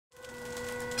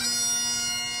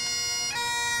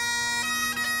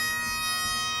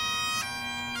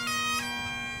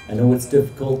I know it's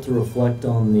difficult to reflect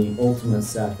on the ultimate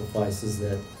sacrifices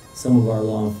that some of our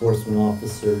law enforcement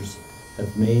officers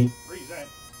have made. Present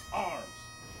arms.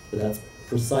 But that's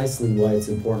precisely why it's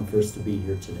important for us to be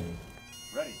here today.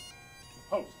 Ready.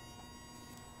 Post.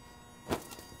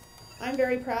 I'm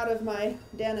very proud of my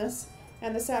Dennis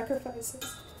and the sacrifices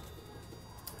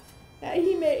that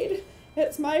he made.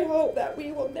 It's my hope that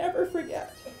we will never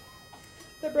forget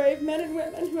the brave men and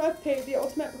women who have paid the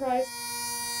ultimate price.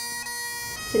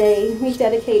 Today, we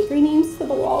dedicate 3 names to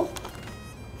the wall,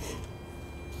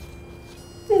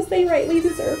 as they rightly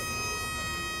deserve.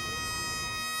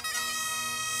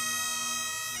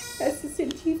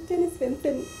 Assistant Chief Dennis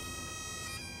Vincent,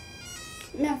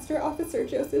 Master Officer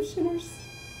Joseph Shinners,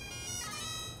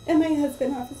 and my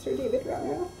husband, Officer David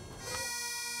Romero.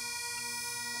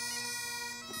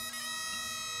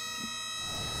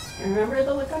 I remember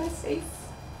the look on his face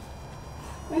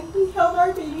when he held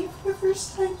our baby for the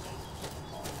first time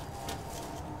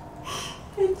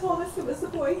and told us it was a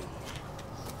boy.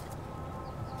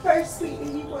 Our sweet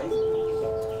baby boy.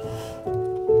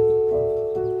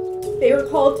 They were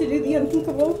called to do the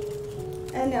unthinkable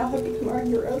and now have become our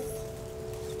heroes.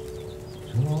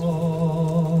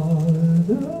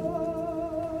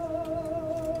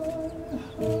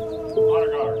 Honor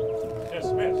guard.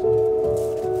 Dismissed.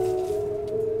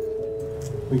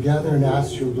 We gather and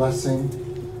ask your blessing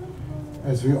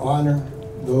as we honor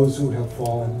those who have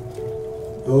fallen,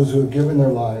 those who have given their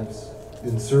lives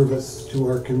in service to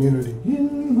our community.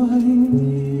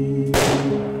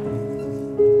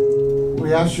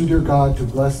 We ask you, dear God, to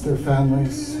bless their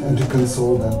families and to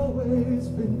console them.